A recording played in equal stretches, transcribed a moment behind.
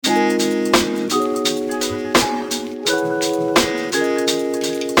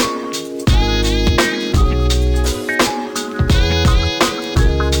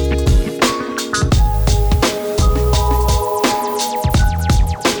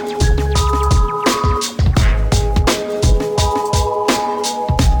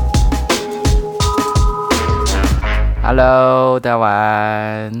Hello， 大家晚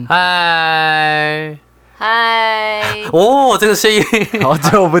安。嗨，哦，这个声音，好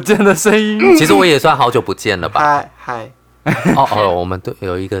久不见的声音。其实我也算好久不见了吧？嗨，我们都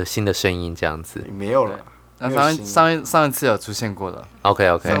有一个新的声音，这样子。没有了。那上一次有出现过了。OK，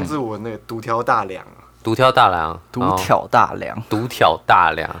 上次我那个独挑大梁啊，独挑大梁，独挑大梁，独挑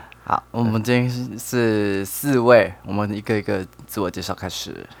大梁。好，我们今天是4位，我们一个一个自我介绍开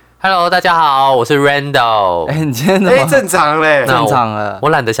始。Hello， 大家好，我是 Randall。你今天怎么正常嘞？正常了。我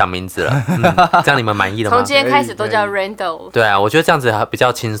懒得想名字了，这样你们满意了吗？从今天开始都叫 Randall。对啊，我觉得这样子比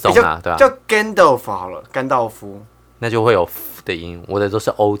较轻松啊，对吧？叫 Gandalf 好了，甘道夫。那就会有 F 的音，我的都是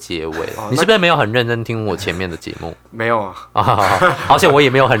O 结尾。你是不是没有很认真听我前面的节目？没有啊。而且我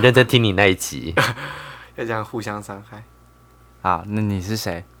也没有很认真听你那一集。要这样互相伤害。好，那你是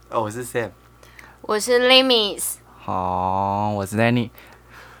谁？我是 Sam。我是 Limis。好，我是 Danny。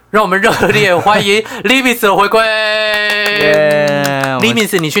让我们热烈欢迎 Limis 的回归。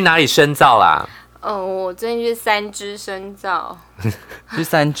Limis， 你去哪里深造啦？我最近去3支深造。去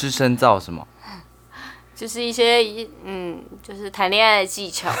3支深造什么？就是一些就是谈恋爱的技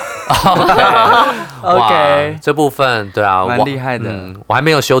巧。OK， 这部分对啊，蛮厉害的。我还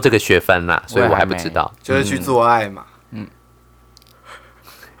没有修这个学分啦，所以我还不知道。就是去做爱嘛。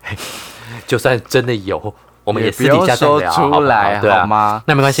就算真的有，我们也私底下再聊，出来好吗？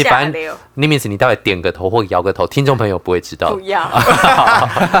那没关系，反正 Limis 你待会点个头或摇个头，听众朋友不会知道。不要，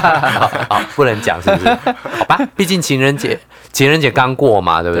不能讲是不是？好吧，毕竟情人节刚过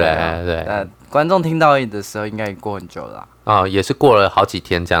嘛，对不对？对。观众听到的时候应该也过很久了。也是过了好几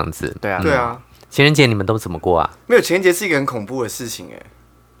天这样子。对啊。对啊。情人节你们都怎么过啊？没有，情人节是一个很恐怖的事情哎。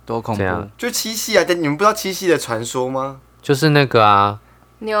多恐怖？就七夕啊！你们不知道七夕的传说吗？就是那个啊。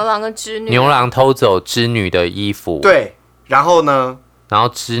牛郎跟织女，牛郎偷走织女的衣服，对，然后呢？然后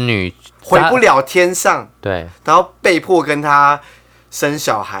织女回不了天上，对，然后被迫跟他生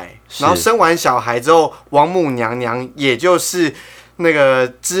小孩，然后生完小孩之后，王母娘娘也就是那个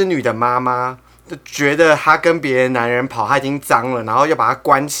织女的妈妈，就觉得她跟别的男人跑，她已经脏了，然后要把她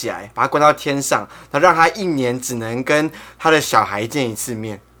关起来，把她关到天上，然后让她1年只能跟她的小孩见1次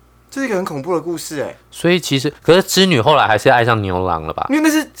面。这是一个很恐怖的故事哎，所以可是织女后来还是爱上牛郎了吧？因为那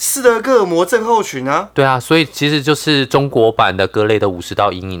是斯德哥尔摩症候群啊。对啊，所以其实就是中国版的格雷的50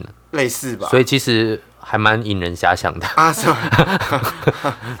道阴影，类似吧？所以其实还蛮引人遐想的啊，是吗？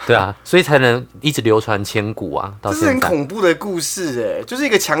对啊，所以才能一直流传千古啊，到现在。这是很恐怖的故事哎，就是一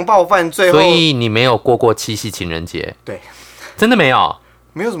个强暴犯最后。所以你没有过七夕情人节？对，真的没有？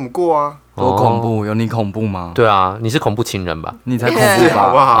没有怎么过啊。多恐怖？有你恐怖吗？对啊，你是恐怖情人吧？你才恐怖吧？好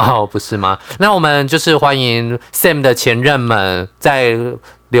不好？不是吗？那我们就是欢迎 Sam 的前任们在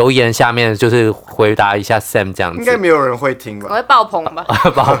留言下面就是回答一下 Sam 这样子。应该没有人会听吧？我会爆棚吧？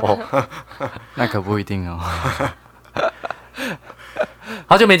爆棚？那可不一定哦。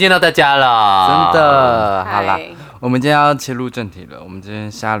好久没见到大家了，真的。好啦，我们今天要切入正题了。我们今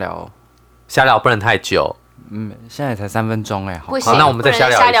天瞎聊不能太久。现在才3分钟哎，不行，那我们再瞎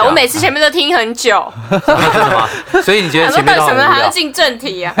聊一下。我每次前面都听很久。真的吗？所以你觉得前面都很无聊？什么还要进正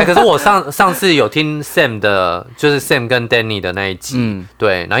题啊？可是我上次有听 Sam 的，就是 Sam 跟 Danny 的那一集，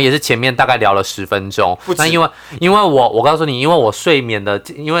对，然后也是前面大概聊了10分钟。那因为我告诉你，因为我睡眠的，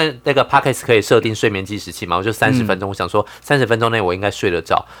因为那个 Podcast 可以设定睡眠计时器嘛，我就30分钟，我想说30分钟内我应该睡得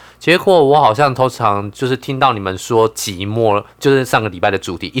着。结果我好像通常就是听到你们说寂寞，就是上个礼拜的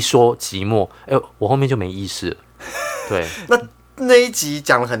主题，一说寂寞，我后面就没意识了。对，那一集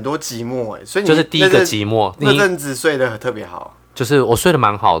讲了很多寂寞所以你就是第一个寂寞，那阵子睡得特别好。就是我睡得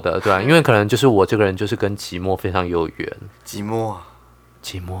蛮好的，对啊，因为可能就是我这个人就是跟寂寞非常有缘。寂寞。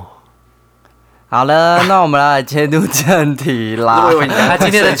好了，那我们来切入正题啦。那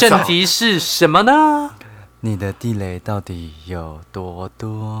今天的正题是什么呢？你的地雷到底有多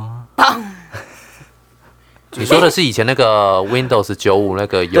多？你说的是以前那个 Windows 95那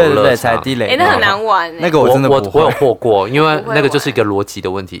个游乐场，对，才地雷。那很难玩。那个我真的我有破过，因为那个就是一个逻辑的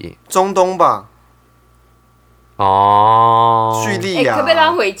问题。中东吧？叙利亚？可不可以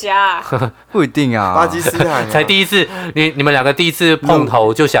让他回家啊？不一定啊，巴基斯坦才第一次，你们两个第一次碰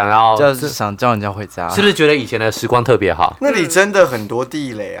头就想要，就是想叫人家回家，是不是觉得以前的时光特别好？那里真的很多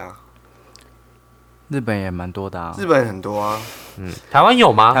地雷啊。日本也蛮多的啊，日本很多啊。台湾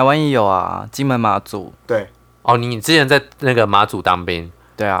有吗？台湾也有啊，金门马祖。对。你之前在那个马祖当兵？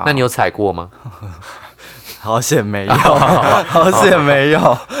对啊。那你有踩过吗？好险没有，好险没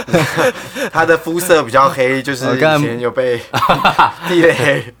有。他的肤色比较黑，就是以前有被地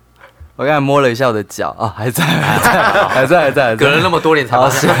雷。我刚才摸了一下我的脚啊，还在，隔了那么多年才发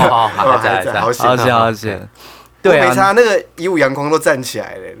现，还在，好险。对啊，没差，那个1、5阳光都站起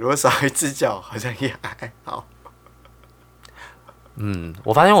来了，如果少一只脚好像也还好。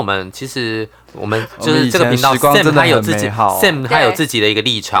我发现我们就是这个频道，Sam 他有自己，Sam 他有自己的一个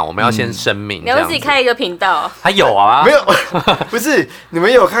立场，我们要先声明。你要自己开一个频道？他有啊，没有，不是你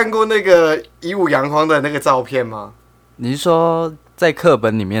们有看过那个以武扬光的那个照片吗？你是说在课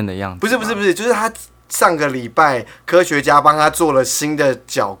本里面的样子？不是，就是他上个礼拜科学家帮他做了新的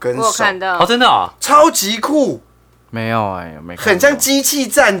脚跟手，我有看到哦，真的哦，超级酷。没有没看过，很像机器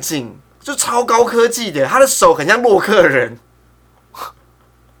战警，就超高科技的，他的手很像洛克人。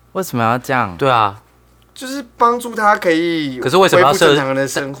为什么要这样？对啊，就是帮助他可以，可是为什么要正常人的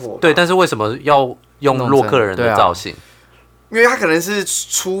生活？对，但是为什么要用洛克人的造型？因为他可能是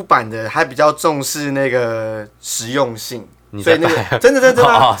出版的，还比较重视那个实用性，所以那个真的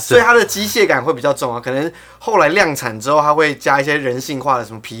啊，所以他的机械感会比较重啊。可能后来量产之后，他会加一些人性化的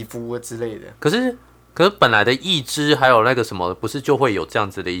什么皮肤之类的。可是本来的义肢还有那个什么，不是就会有这样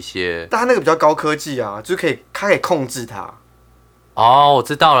子的一些？但他那个比较高科技啊，就是他可以控制它。哦，我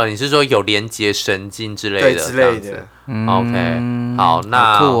知道了，你是说有连接神经之类的，对之类的。OK， 好，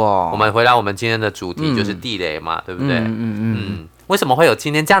那我们回来我们今天的主题就是地雷嘛，对不对？为什么会有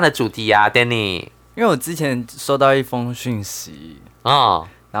今天这样的主题啊 ，Danny？因为我之前收到一封讯息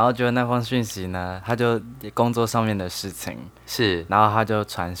然后就那封讯息呢，他就工作上面的事情是，然后他就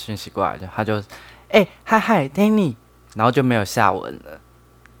传讯息过来，他就嗨 Danny， 然后就没有下文了。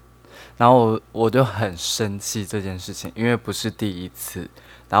然后我就很生气这件事情，因为不是第一次。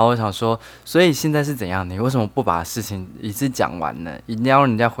然后我想说，所以现在是怎样？你为什么不把事情一次讲完呢？一定要让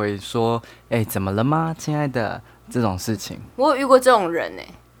人家回说，怎么了吗，亲爱的？这种事情，我有遇过这种人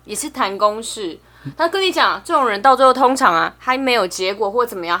也是谈公事。他跟你讲，这种人到最后通常还没有结果或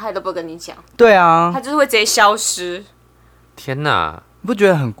怎么样，他都不会跟你讲。对啊，他就是会直接消失。天哪，你不觉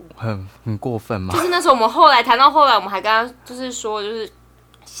得很过分吗？就是那时候我们后来谈到后来，我们还跟他就是说，就是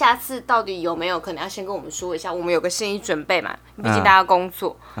下次到底有没有可能要先跟我们说一下，我们有个心理准备嘛，毕竟大家工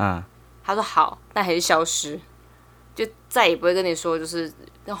作。他说好，但还是消失，就再也不会跟你说，就是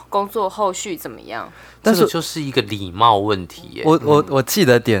工作后续怎么样。但是就是一个礼貌问题耶。我记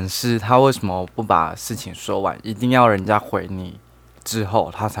得点是他为什么不把事情说完，一定要人家回你之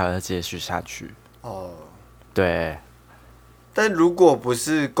后，他才会继续下去。对。但如果不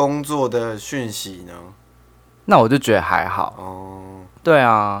是工作的讯息呢？那我就觉得还好。对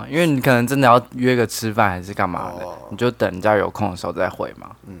啊，因为你可能真的要约个吃饭还是干嘛的，你就等人家有空的时候再回嘛。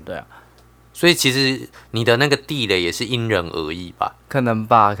对啊。所以其实你的那个地雷也是因人而异吧？可能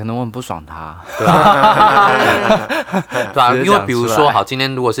吧，可能我很不爽他。对啊，因为比如说，好，今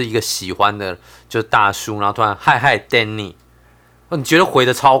天如果是一个喜欢的，就是大叔，然后突然嗨 Danny， 你觉得回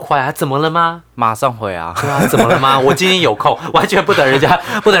的超快啊？怎么了吗？马上回啊！对啊，怎么了吗？我今天有空，完全不等人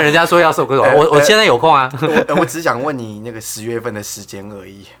家说要送给我现在有空啊。我只想问你那个10月份的时间而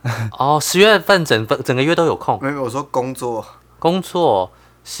已。10月份整个月都有空？没有，我说工作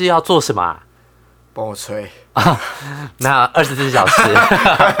是要做什么啊？帮我吹那24小时，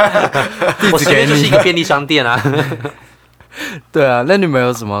我10月就是一个便利商店啊。对啊，那你们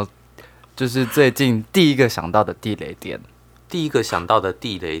有什么就是最近第一个想到的地雷点？第一个想到的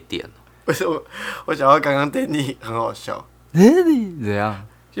地雷点，不是我想到刚刚 Danny 很好笑。怎样？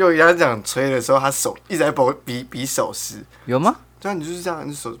因为我跟他讲吹的时候，他手一直在比手势。有吗？对啊，你就是这样，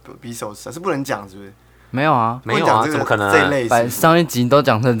你手比手势，是不能讲是不是？没有啊，没有啊，怎么可能啊？这一类上一集都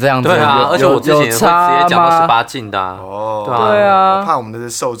讲成这样子，对啊，而且我之前也会直接讲到18禁的啊。对啊，我怕我们的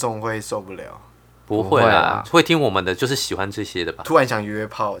受众会受不了。不会啊，会听我们的就是喜欢这些的吧？突然想约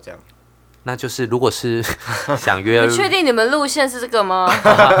炮这样，那就是如果是想约，你确定你们路线是这个吗？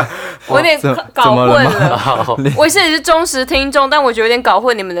我有点搞混了。我是也是忠实听众，但我觉得有点搞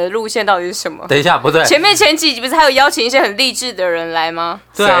混你们的路线到底是什么。等一下，不对，前几集不是还有邀请一些很励志的人来吗？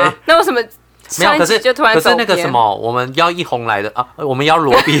对啊，那为什么？没有，可是那个什么，我们邀一红来的啊，我们邀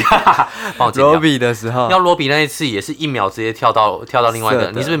罗比，罗比的时候，邀罗比那一次也是1秒直接跳到另外一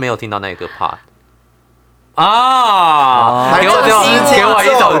个，你是不是没有听到那个 part？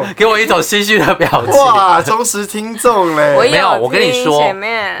 给我一种心虚的表情。哇，忠实听众嘞！没有，我跟你说，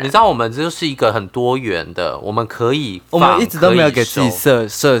你知道我们这就是一个很多元的，我们一直都没有给自己设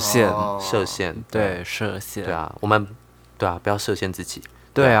限，对，设限，对啊，我们对啊，不要设限自己，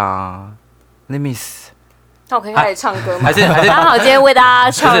对啊。Let me see。那我可以开始唱歌吗？还是刚好今天为大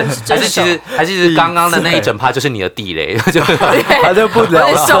家唱这首。还是其实刚刚的那一整趴就是你的地雷，他就不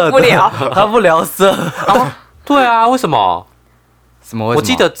聊色，受不了，他不聊色。对啊，为什么？什么？我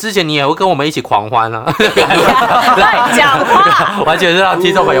记得之前你也会跟我们一起狂欢啊！乱讲话，完全是让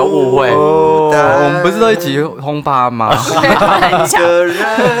听众朋友误会。我们不是都一起轰趴吗？一个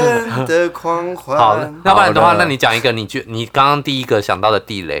人的狂欢。好，要不然的话，那你讲一个你刚刚第一个想到的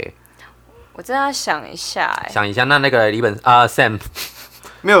地雷。我真的要想一下想一下，那个李本Sam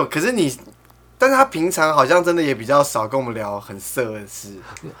没有，可是但是他平常好像真的也比较少跟我们聊很色的事，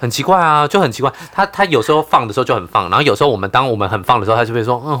很奇怪啊，就很奇怪。他有时候放的时候就很放，然后有时候当我们很放的时候，他就会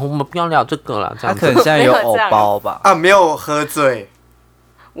说，我们不要聊这个了。这样子。他可能现在有偶包吧？啊，没有喝醉，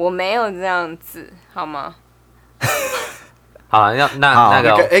我没有这样子，好吗？好了，那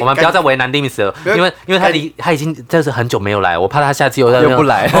个我们不要再为难 Limis 了，因为他已经真是很久没有来，我怕他下次又不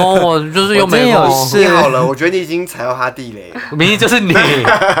来哦，就是又没有你好了，我觉得你已经踩到他地雷了，明明就是你。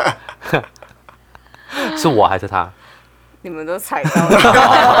是我还是他？你们都踩到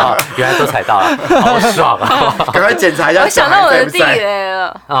了，原来都踩到了，好爽啊！赶快检查一下。我想到我的地雷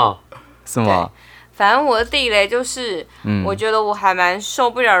了。什么？反正我的地雷就是，我觉得我还蛮受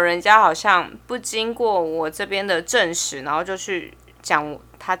不了人家好像不经过我这边的证实，然后就去讲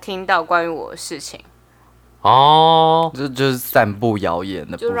他听到关于我的事情。就是散布谣言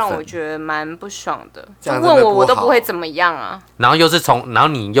的部分，就让我觉得蛮不爽的。就问我都不会怎么样啊。然后你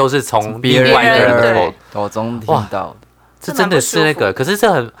又是从别人的口中听到的，这真的是那个。可是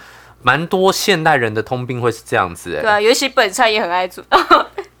这蛮多现代人的通病会是这样子。对啊，尤其本善也很爱做。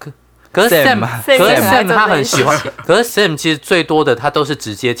可是 Sam 他很喜欢，可是 Sam 其实最多的他都是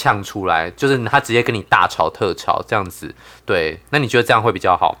直接呛出来，就是他直接跟你大吵特吵这样子。对，那你觉得这样会比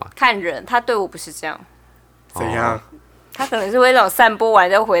较好吗？看人，他对我不是这样。怎样？他可能是会那种散播完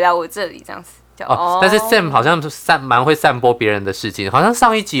再回来我这里这样子。但是 Sam 好像蛮会散播别人的事情，好像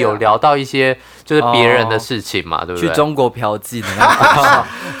上一集有聊到一些就是别人的事情嘛，对不对？去中国嫖妓的那种，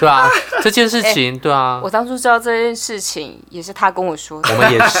对啊，这件事情，对啊。我当初知道这件事情也是他跟我说的。我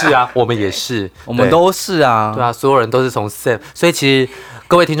们也是啊，我们也是，我们都是啊，对啊，所有人都是从 Sam， 所以其实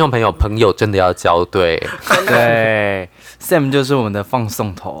各位听众朋友真的要交对，对 ，Sam 就是我们的放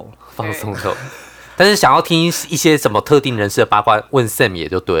送头。但是想要听一些什么特定人士的八卦，问 Sam 也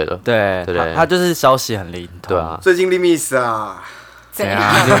就对了。对，他就是消息很灵通。对啊，最近 Limis 啊，怎样？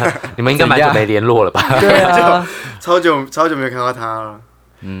你们应该蛮久没联络了吧？对啊，超久没有看到他了。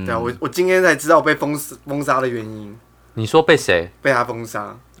对啊，我今天才知道被封杀的原因。你说被谁？被他封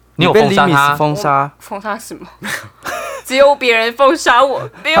杀。你有封杀他？封杀？封杀什么？只有别人封杀我，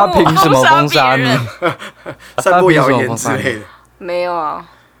没有我封杀别人。散播谣言之类的。没有啊。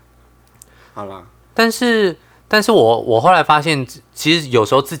好了。但是我后来发现，其实有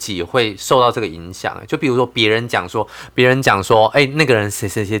时候自己也会受到这个影响。就比如说别人讲说，那个人谁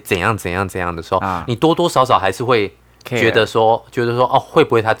谁谁怎样的时候，你多多少少还是会觉得说，会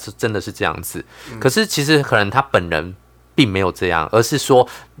不会他真的是这样子？可是其实可能他本人并没有这样，而是说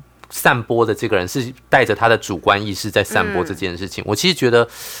散播的这个人是带着他的主观意识在散播这件事情。我其实觉得，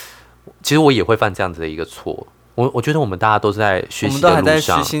其实我也会犯这样子的一个错。我觉得我们大家都是在学习的路上，我们都还在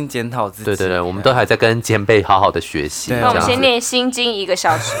虚心检讨自己。对，我们都还在跟前辈好好的学习。那我们先念心经1个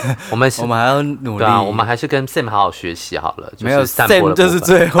小时。我们还要努力。对啊，我们还是跟 Sam 好好学习好了。没有 Sam 就是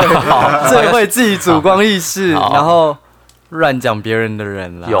最会自己主观意识，然后乱讲别人的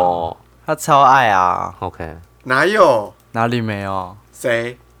人了。有，他超爱啊。OK， 哪有？哪里没有？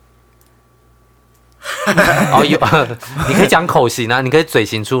谁？有，你可以讲口型啊，你可以嘴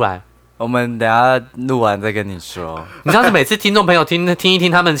型出来。我们等一下录完再跟你说。你这样子每次听众朋友听一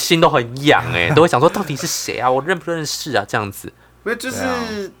听，他们心都很痒都会想说到底是谁啊？我认不认识啊？这样子。没有，就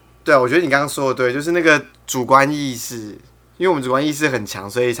是对啊，我觉得你刚刚说的对，就是那个主观意识，因为我们主观意识很强，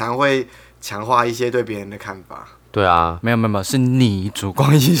所以常会强化一些对别人的看法。对啊，没有，是你主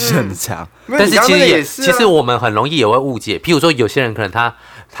观意识很强。但是其实我们很容易也会误解，譬如说有些人可能他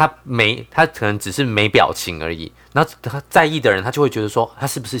可能只是没表情而已，然后他在意的人他就会觉得说他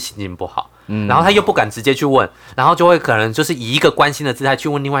是不是心情不好，然后他又不敢直接去问，然后就会可能就是以一个关心的姿态去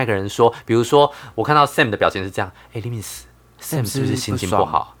问另外一个人说，比如说我看到 Sam 的表情是这样，Limis Sam 是不是心情不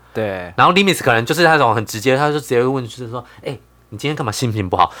好？对，然后 Limis 可能就是那种很直接，他就直接问就是说，你今天干嘛心情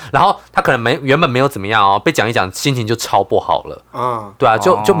不好？然后他可能原本没有怎么样哦，被讲一讲，心情就超不好了。对啊，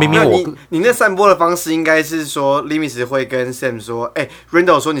就明明你那散播的方式应该是说 Limis 会跟 Sam 说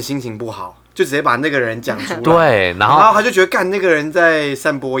，Randall 说你心情不好，就直接把那个人讲出来。对，然后他就觉得干那个人在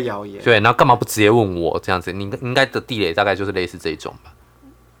散播谣言。对，然后干嘛不直接问我这样子？你应该的地雷大概就是类似这种吧。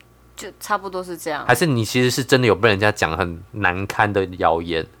就差不多是这样。还是你其实是真的有被人家讲很难堪的谣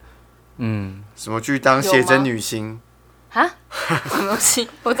言？什么去当写真女星？什么东西？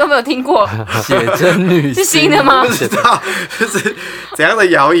我都没有听过。写真女是新的吗？不知道就是怎样的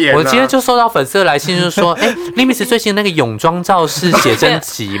谣言、啊。我今天就收到粉丝的来信，就是说，Limis 最新那个泳装照是写真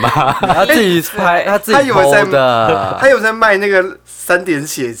集吗？他自己拍，他自己拍的，他有在卖那个3点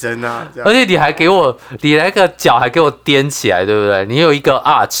写真啊，而且你还给我，你那个脚还给我踮起来，对不对？你有一个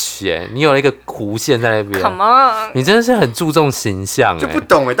arch 你有一个弧线在那边。Come on， 你真的是很注重形象就不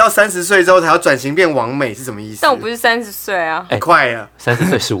懂到30岁之后才要转型变网美是什么意思？但我不是30岁啊，快了，30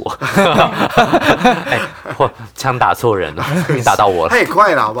岁是我，枪打错人了，你打到我了。他也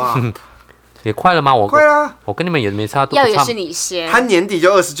快了，好不好？也快了吗？快啊！我跟你们也没差多。要也是你先。他年底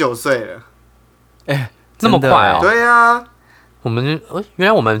就29岁了，那么快哦？对啊，我们原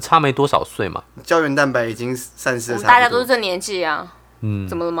来我们差没多少岁嘛。胶原蛋白已经散失了，大家都是这年纪啊。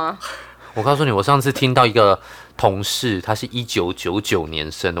怎么了吗？我告诉你，我上次听到一个同事，他是1999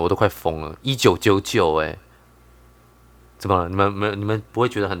年生的，我都快疯了。1999怎么了？你们不会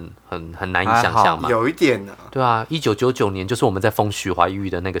觉得很难以想象吗？有一点啊。对啊，1999年就是我们在封徐怀钰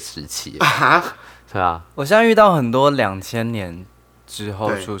的那个时期。对啊，我现在遇到很多2000年之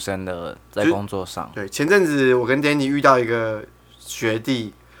后出生的，在工作上。对，前阵子我跟 Danny 遇到一个学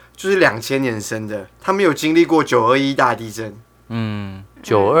弟，就是2000年生的，他们有经历过921大地震。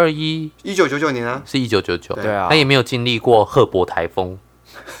1999年啊，是1999。对啊，他也没有经历过赫伯台风。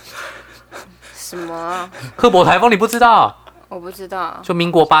什么啊？赫伯台风你不知道？我不知道。就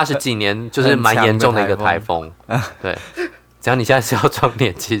民国80几年，就是蛮严重的一个台风。对，只要你现在是要装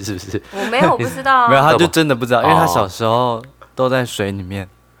年纪，是不是？我没有，我不知道。没有，他就真的不知道，因为他小时候都在水里面。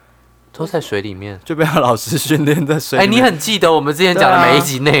都在水里面，就被他老师训练在水里面。你很记得我们之前讲的每一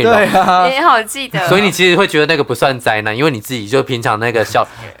集内容，对啊，也好记得。所以你其实会觉得那个不算灾难，因为你自己就平常那个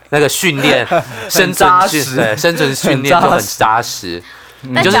训练、生存训练就很扎实。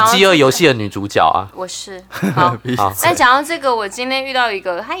你就是《饥饿游戏》的女主角啊！我是好。但讲到这个，我今天遇到一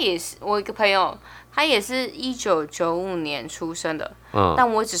个，他也是我一个朋友，他也是1995年出生的。但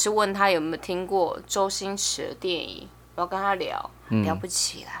我只是问他有没有听过周星驰的电影，我要跟他聊不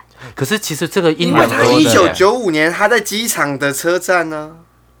起来。可是其实这个因为他1995年他在机场的车站呢，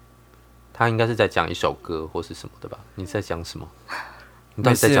他应该是在讲一首歌或是什么的吧？你在讲什么？你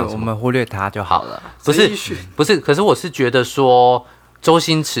到底在讲什么？我们忽略他就好了。不是，可是我是觉得说周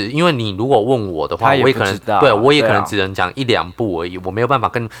星驰，因为你如果问我的话，我也可能我也可能只能讲1、2部而已，我没有办法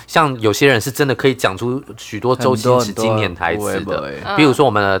跟像有些人是真的可以讲出许多周星驰经典台词的，比如说我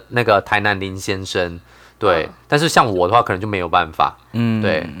们的那个台南林先生。对，但是像我的话，可能就没有办法。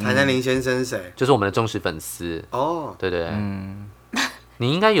对。台南林先生谁？就是我们的忠实粉丝。哦，对。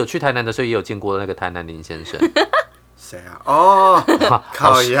你应该有去台南的时候，也有见过那个台南林先生。谁啊？哦，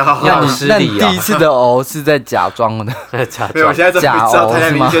靠腰，要失礼啊！第一次的是在假装的，没有，我现在真的不知道台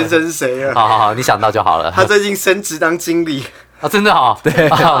南林先生是谁了。好，你想到就好了。他最近升职当经理。真的哦。对。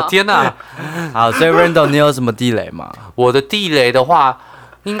天哪！好，所以 Randall， 你有什么地雷吗？我的地雷的话，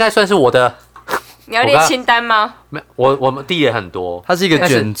应该算是我的。你要列清单吗？没有，我们地也很多。它是一个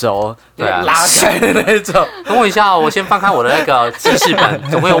卷轴，对啊，拉开的那种。等我一下，我先翻开我的那个记事本，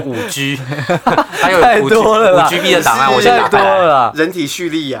总共有5G， 还有5GB 的档案，我先打开了。人体蓄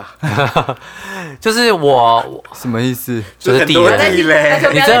力呀，就是我什么意思？就是地雷。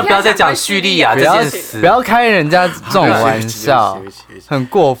你真的不要再讲蓄力啊这件事，不要开人家这种玩笑，很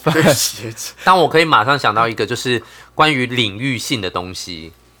过分。但我可以马上想到一个，就是关于领域性的东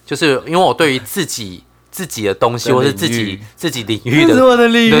西。就是因为我对于自己的东西，或是自己领域的，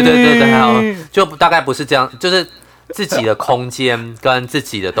对，就大概不是这样，就是自己的空间跟自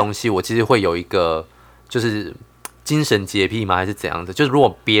己的东西，我其实会有一个就是精神洁癖吗？还是怎样的？就是如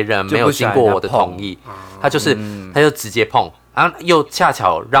果别人没有经过我的同意，他就直接碰，然后又恰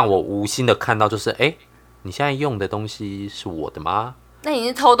巧让我无心的看到，就是你现在用的东西是我的吗？那你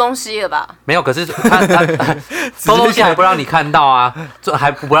是偷东西了吧？没有，可是他偷东西还不让你看到啊，还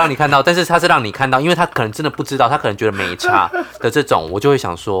不让你看到，但是他是让你看到，因为他可能真的不知道，他可能觉得没差的这种，我就会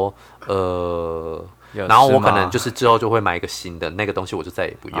想说，然后我可能就是之后就会买一个新的那个东西，我就再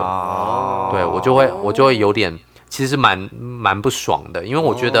也不用。对，我就会有点，其实是蛮不爽的，因为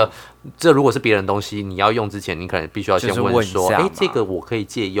我觉得这如果是别人的东西，你要用之前，你可能必须要先问说，这个我可以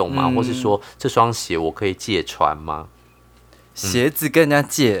借用吗？或是说这双鞋我可以借穿吗？鞋子跟人家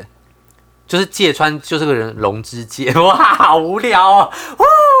借，就是借穿，就是个人龙之介，哇，好无聊哦！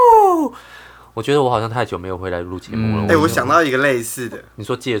我觉得我好像太久没有回来录节目了。我想到一个类似的，你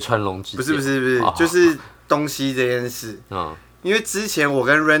说借穿龙之介，不是，就是东西这件事。因为之前我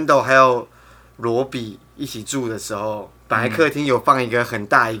跟 Randall 还有罗比一起住的时候，本来客厅有放一个很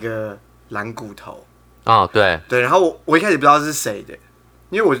大一个蓝骨头。对，然后我一开始不知道是谁的，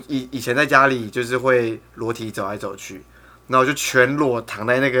因为我以前在家里就是会裸体走来走去。然后我就全裸躺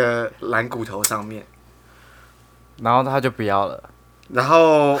在那个蓝骨头上面，然后他就不要了，然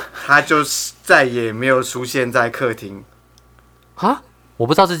后他就再也没有出现在客厅。啊，我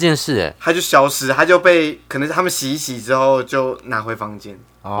不知道这件事哎，他就消失，他就被可能他们洗一洗之后就拿回房间。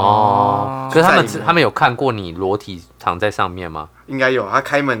哦，可是他们有看过你裸体躺在上面吗？应该有，他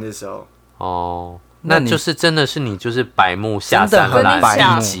开门的时候。哦，那就是真的是你就是白目下三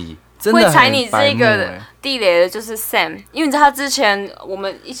滥一集，会踩你这个地雷的就是 Sam， 因为你知道他之前我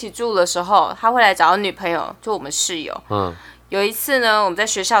们一起住的时候，他会来找女朋友，就我们室友。有一次呢，我们在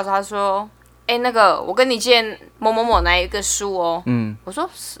学校的时候，他说：“那个我跟你借某某某哪一个书哦。”我说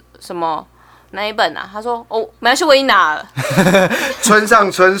什么哪一本啊？他说：“哦，没关系，我已经拿了。”村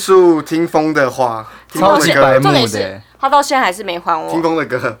上春树听风的话，超级白目的。重点是他到现在还是没还我。听风的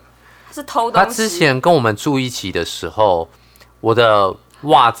歌。是偷东西。他之前跟我们住一起的时候，我的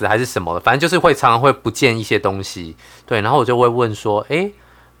袜子还是什么的，反正就是常常会不见一些东西。对，然后我就会问说：“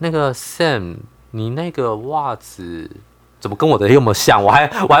那个 Sam， 你那个袜子怎么跟我的有没有像？”我还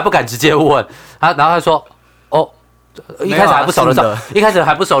不敢直接问他，然后他说：“哦，一开始还不熟的时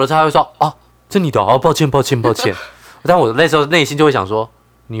候，他会说：哦，这你的哦，抱歉。”但我那时候内心就会想说。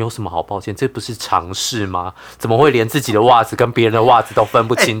你有什么好抱歉？这不是常事吗？怎么会连自己的袜子跟别人的袜子都分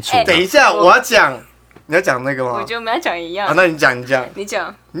不清楚？等一下，我要讲，你要讲那个吗？我觉得我们要讲一样。那你讲。你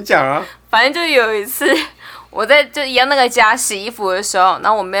讲啊！反正就有一次，我在就一样那个家洗衣服的时候，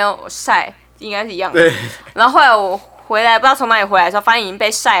然后我没有晒，应该是一样的。对。然后后来我回来，不知道从哪里回来的时候，发现已经被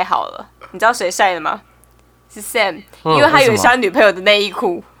晒好了。你知道谁晒的吗？是 Sam，因为他以为是他女朋友的内衣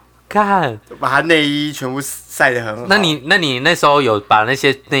裤。看，把他内衣全部晒得很好。那你那时候有把那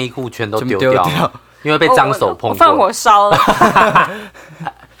些内衣裤全都丢掉吗？因为被脏手碰过。我放火烧了。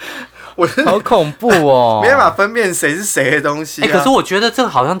好恐怖哦！没办法分辨谁是谁的东西。可是我觉得这个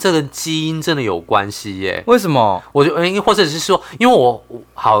好像这个基因真的有关系耶。为什么？我就或者是说，因为我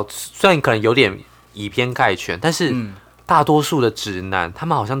好虽然可能有点以偏概全，但是大多数的直男他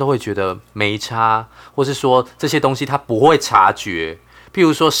们好像都会觉得没差，或是说这些东西他不会察觉。譬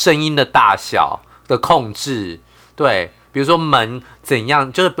如说声音的大小的控制，对，比如说门怎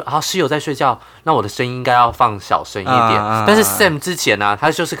样，就是室友在睡觉，那我的声音应该要放小声一点。但是 Sam 之前呢，他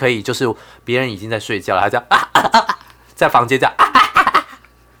就是可以，就是别人已经在睡觉了，他这样在房间这样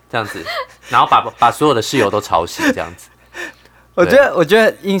这样子，然后把所有的室友都吵醒，这样子。我觉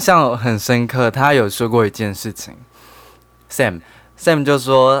得印象很深刻，他有说过一件事情 ，Sam 就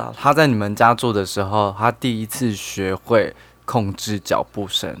说他在你们家住的时候，他第一次学会控制脚步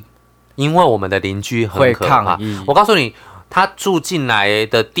声，因为我们的邻居很可怕。我告诉你，他住进来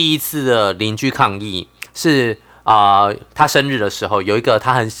的第一次的邻居抗议是他生日的时候，有一个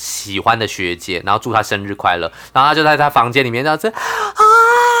他很喜欢的学姐，然后祝他生日快乐，然后他就在他房间里面这样子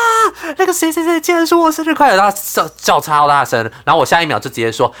那个谁竟然说我生日快乐，然后叫超大声，然后我下一秒就直接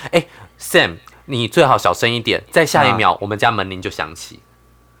说，Sam， 你最好小声一点。在下一秒，我们家门铃就响起，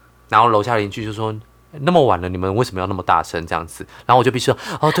然后楼下邻居就说。那么晚了，你们为什么要那么大声这样子？然后我就必须说，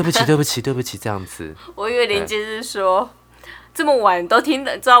对不起这样子。我以为邻居是说这么晚都听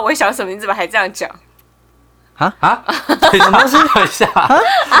得知道我会想什么，你怎么还这样讲？等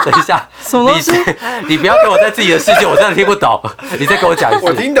一下，什么东西？你不要给我在自己的世界，我真的听不懂。你再跟我讲一次。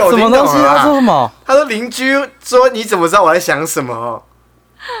我听懂，什么东西？他说什么？他说邻居说你怎么知道我在想什么？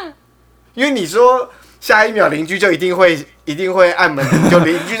因为你说下一秒邻居就一定会按门铃，就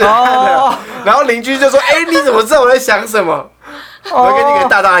邻居就按了，然后邻居就说：“你怎么知道我在想什么？”我会给你一个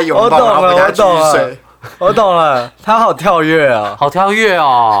大大的拥抱，然后回家继续睡。我懂了，他好跳跃啊，好跳跃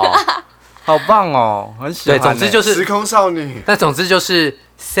哦，好棒哦，很喜欢。对，总之就是时空少女。但总之就是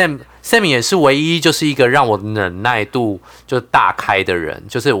Sam 也是唯一就是一个让我忍耐度就大开的人，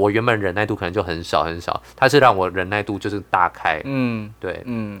就是我原本忍耐度可能就很少，他是让我忍耐度就是大开。对，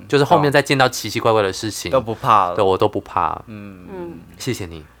就是后面再见到奇奇怪怪的事情都不怕了，对我都不怕。谢谢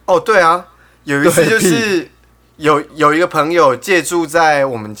你。对啊，有一次就是有一个朋友借住在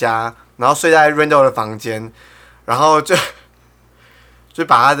我们家，然后睡在 Randall 的房间，然后就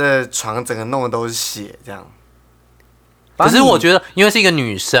把他的床整个弄的都是血这样。可是我觉得，因为是一个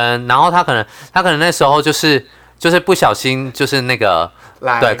女生，然后她可能那时候就是不小心就是那个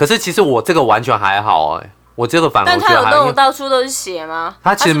对，可是其实我这个完全还好我这个反而我觉得还好。但他有弄到处都是血吗？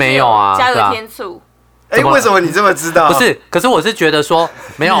他其实没有啊，加个天醋。为什么你这么知道？不是，可是我是觉得说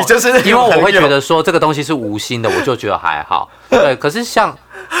没有，因为我会觉得说这个东西是无心的，我就觉得还好。对，可是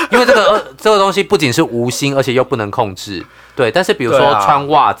因为这个东西不仅是无心，而且又不能控制。对，但是比如说穿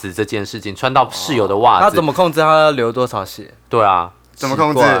袜子这件事情，穿到室友的袜子，他怎么控制他要流多少血？对啊，怎么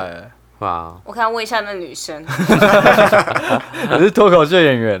控制？对啊，我看问一下那女生，我是脱口秀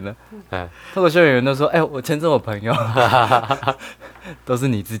演员的，对，脱口秀演员都说，我牵着我朋友，都是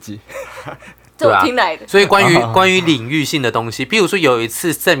你自己。这我听来的。所以关于领域性的东西，譬如说有一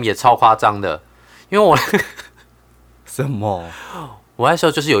次 Sam 也超夸张的，因为我什么？我那时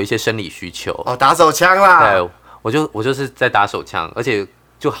候就是有一些生理需求，打手枪啦。对，我就是在打手枪，而且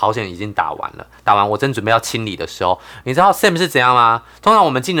就好险已经打完了，打完我正准备要清理的时候，你知道 Sam 是怎样吗？通常我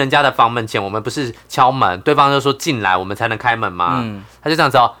们进人家的房门前，我们不是敲门，对方就说进来，我们才能开门吗？他就这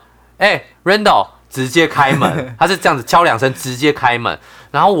样子Randall 直接开门，他是这样子敲2声直接开门，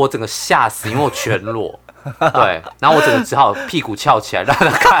然后我整个吓死，因为我全裸。对，然后我整个只好屁股翘起来，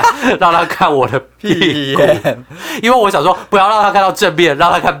让他看我的屁股，因为我想说不要让他看到正面，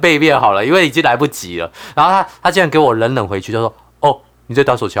让他看背面好了，因为已经来不及了。然后他竟然给我冷回去，就说：“哦，你在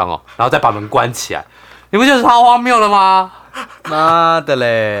打手枪哦。”然后再把门关起来，你不觉得超荒谬的吗？妈的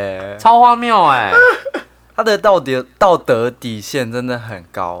嘞，超荒谬他的道德底线真的很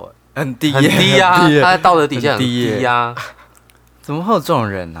高很低很低啊，他的道德底线很低啊，怎么会有这种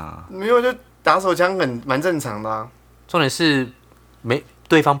人啊？没有就。打手枪蛮正常的啊，重点是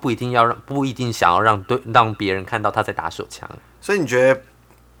对方不一定想要让别人看到他在打手枪，所以你觉得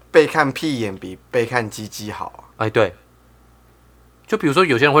被看屁眼比被看鸡鸡好啊？对，就比如说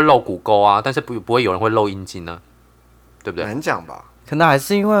有些人会露骨沟啊，但是不会有人会露阴茎呢，对不对？难讲吧，可能还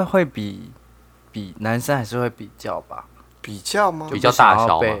是因为会比男生还是会比较吧，比较吗？比较大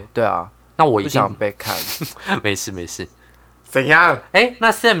小吗？对啊，那我不想被看，没事。怎样？那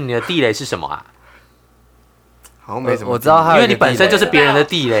Sam 你的地雷是什么啊？好像没什么，我知道他，因为你本身就是别人的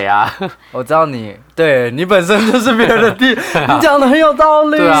地雷啊。我知道你本身就是别人的地雷，你讲的很有道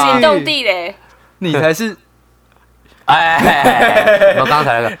理。行动地雷，你才是。我刚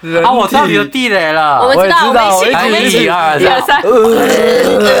才那个我知道你的地雷了。我们知道，我们一起，1、2、3，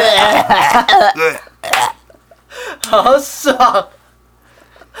好爽。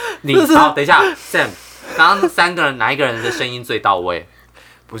好，等一下 ，Sam。刚刚3个人哪一个人的声音最到位？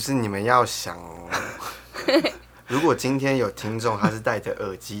不是你们要想哦，如果今天有听众他是戴着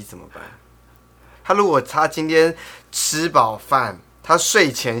耳机怎么办？如果他今天吃饱饭，他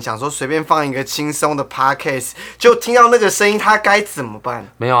睡前想说随便放一个轻松的 podcast， 就听到那个声音，他该怎么办？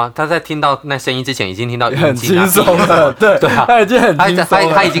没有啊，他在听到那声音之前已经听到很轻松了，对啊，他已经很轻松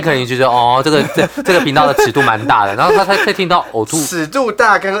了，他已经可能觉得这个频道的尺度蛮大的，然后他才听到呕吐，尺度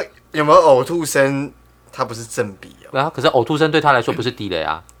大跟有没有呕吐声？它不是正比可是呕吐声对他来说不是地雷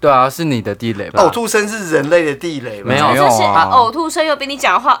啊。对啊，是你的地雷吧？呕吐声是人类的地雷吗？没有啊，呕吐声有比你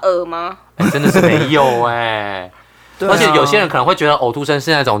讲的话恶吗？真的是没有而且有些人可能会觉得呕吐声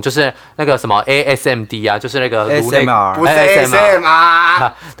是那种就是那个什么 ASMD 啊，就是那个颅内不是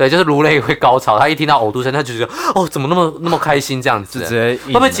ASMR，对，就是颅内会高潮，他一听到呕吐声，他就觉得怎么那么开心这样子？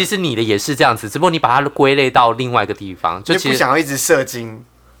会不会其实你的也是这样子，只不过你把它归类到另外一个地方，就不想要一直射精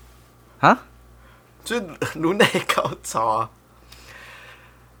啊？就是颅内高潮啊，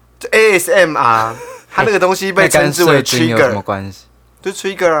就 ASMR， 它那个东西被称之为 trigger， 有什么关系？就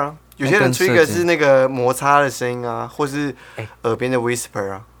trigger 啊，有些人 trigger 是那个摩擦的声音啊，或是耳边的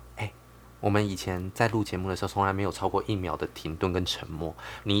whisper 啊。我们以前在录节目的时候，从来没有超过1秒的停顿跟沉默，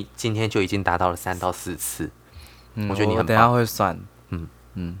你今天就已经达到了3到4次，我觉得你很棒。等一下会算，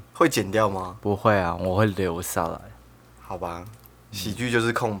会剪掉吗？不会啊，我会留下来。好吧，喜剧就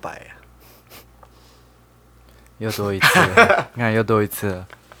是空白啊。又多一次了，你看又多一次了。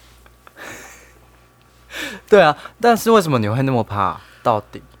对啊，但是为什么你会那么怕？到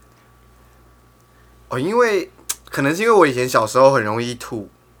底？因为可能是因为我以前小时候很容易吐，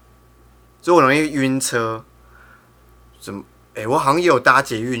所以我容易晕车。我好像也有搭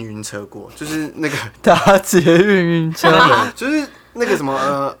捷运晕车过，就是那个搭捷运晕车，就是那个什么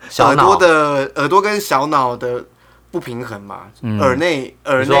耳朵跟小脑的不平衡嘛，耳内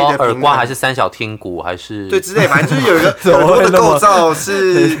的平衡，耳瓜还是3小天骨还是对之类，反正就是有一个耳朵的构造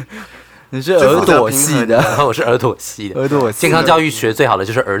是。你是耳朵系的，然后我是耳朵系的。耳朵健康教育学最好的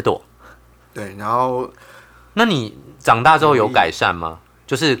就是耳朵。对，然后那你长大之后有改善吗？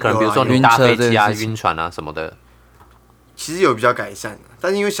就是可能比如说你搭飞机啊、晕船啊什么的，其实有比较改善，但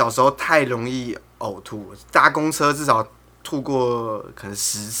是因为小时候太容易呕吐，搭公车至少吐过可能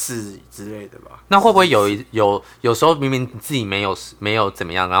10次之类的吧。那会不会有时候明明自己没有怎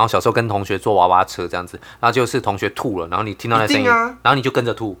么样，然后小时候跟同学坐娃娃车这样子，然后就是同学吐了，然后你听到那声音，然后你就跟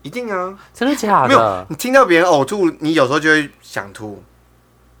着吐？一定啊！真的假的？没有，你听到别人呕吐，你有时候就会想吐。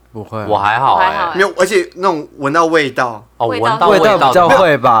不会，我还好没有，而且那种闻到味道，闻到味道比较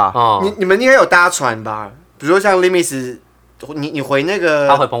会吧？你们应该有搭船吧？比如说像 Limis， 你回那个，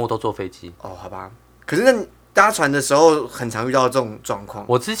他回澎湖都坐飞机。好吧。可是那搭船的时候很常遇到这种状况。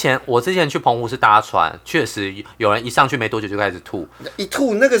我之前去澎湖是搭船，确实有人一上去没多久就开始吐，一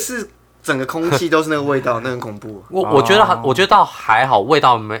吐那个是整个空气都是那个味道，那很恐怖。我觉得倒还好，味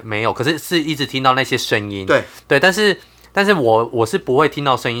道没有，可是一直听到那些声音。对，但是我是不会听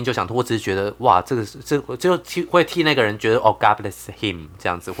到声音就想吐，我只是觉得哇，这就会替那个人觉得哦 ，God bless him 这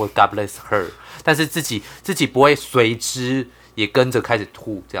样子，或 God bless her， 但是自己不会随之也跟着开始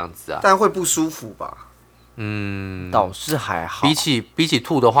吐这样子啊。但会不舒服吧？倒是还好。比起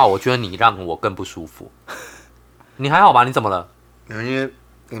吐的话，我觉得你让我更不舒服。你还好吧？你怎么了？因为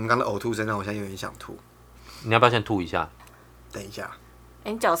你们刚才呕吐声让我现在有点想吐。你要不要先吐一下？等一下。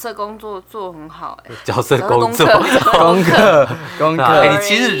你角色工作做得很好角色工作，功课。你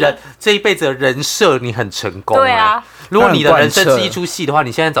其实这一辈子的人设你很成功。对啊，如果你的人生是一出戏的话，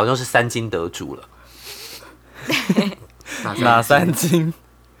你现在早就是3金得主了。哪3金？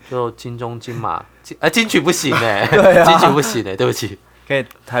就金钟、金马、金曲不行对啊，金曲不行对不起。可以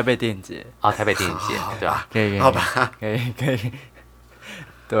台北电影节台北电影节，对吧？可以，好吧，可以。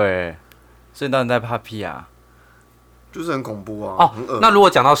对，所以到底在怕屁啊？就是很恐怖啊！那如果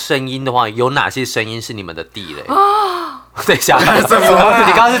讲到声音的话，有哪些声音是你们的地雷？等一下，你刚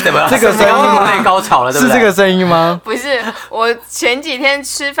刚是怎么？这个声音吗？内高潮了，对不对？是这个声音吗？不是，我前几天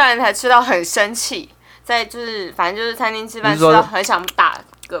吃饭才吃到很生气，反正就是餐厅吃饭吃到很想打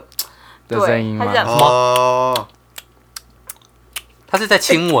个的声音吗？他是在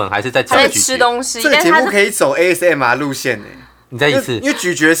亲吻还是在？他在吃东西。这个节目可以走 ASMR 路线呢。你再一次，因为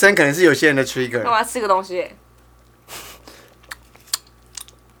咀嚼声可能是有些人的 trigger。我要吃个东西。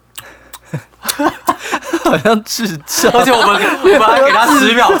好像智障，而且我们还给他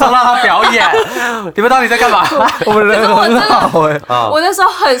10秒钟让他表演。你们到底在干嘛？我们人很好我那时候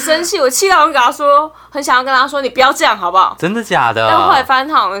很生气，我气到很想要跟他说，你不要这样好不好？真的假的？但后来发现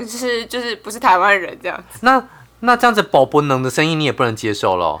他好像就是不是台湾人这样子。那这样子宝不能的声音你也不能接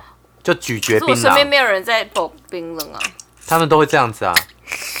受咯，就咀嚼槟榔。我身边没有人在宝槟榔啊。他们都会这样子啊。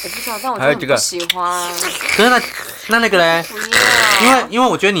我不知道，但我真的不喜欢。可是那个嘞？因为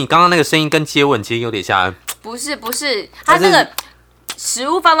我觉得你刚刚那个声音跟接吻其实有点像。不是，他那个食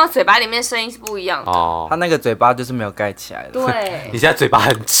物放到嘴巴里面声音是不一样的。他那个嘴巴就是没有盖起来的。对。你现在嘴巴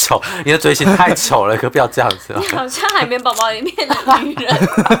很丑，你的嘴型太丑了，可不要这样子。你好像海绵宝宝里面的女人。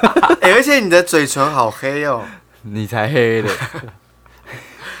而且你的嘴唇好黑哦。你才黑的。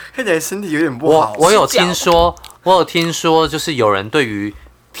看起来身体有点不好。我有听说，就是有人对于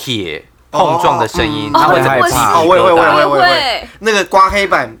铁碰撞的声音，他会害怕。我也会。那个刮黑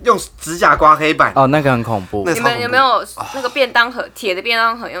板，用指甲刮黑板。那个很恐怖。你们有没有那个便当盒，铁的便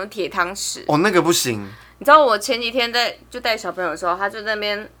当盒用铁汤匙？那个不行。你知道我前几天就带小朋友的时候，他就在那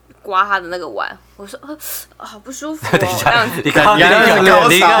边刮他的那个碗，我说好不舒服这样子。你刚脸不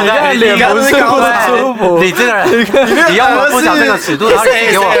舒服，你这个人，你要我不讲这个尺度，然后你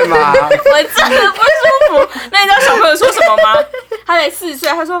给我吗？我真的不舒服。那你知道小朋友说什么吗？他才4岁，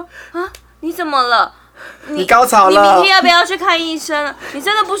他说你怎么了？你高潮了？你明天要不要去看医生？你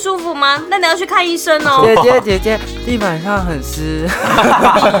真的不舒服吗？那你要去看医生哦。姐姐，地板上很湿。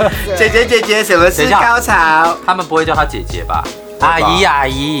姐姐，什么是高潮？他们不会叫她姐姐吧？阿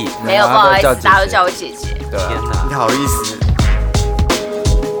姨，没有，不好意思，大家都叫我姐姐。天哪，你好意思？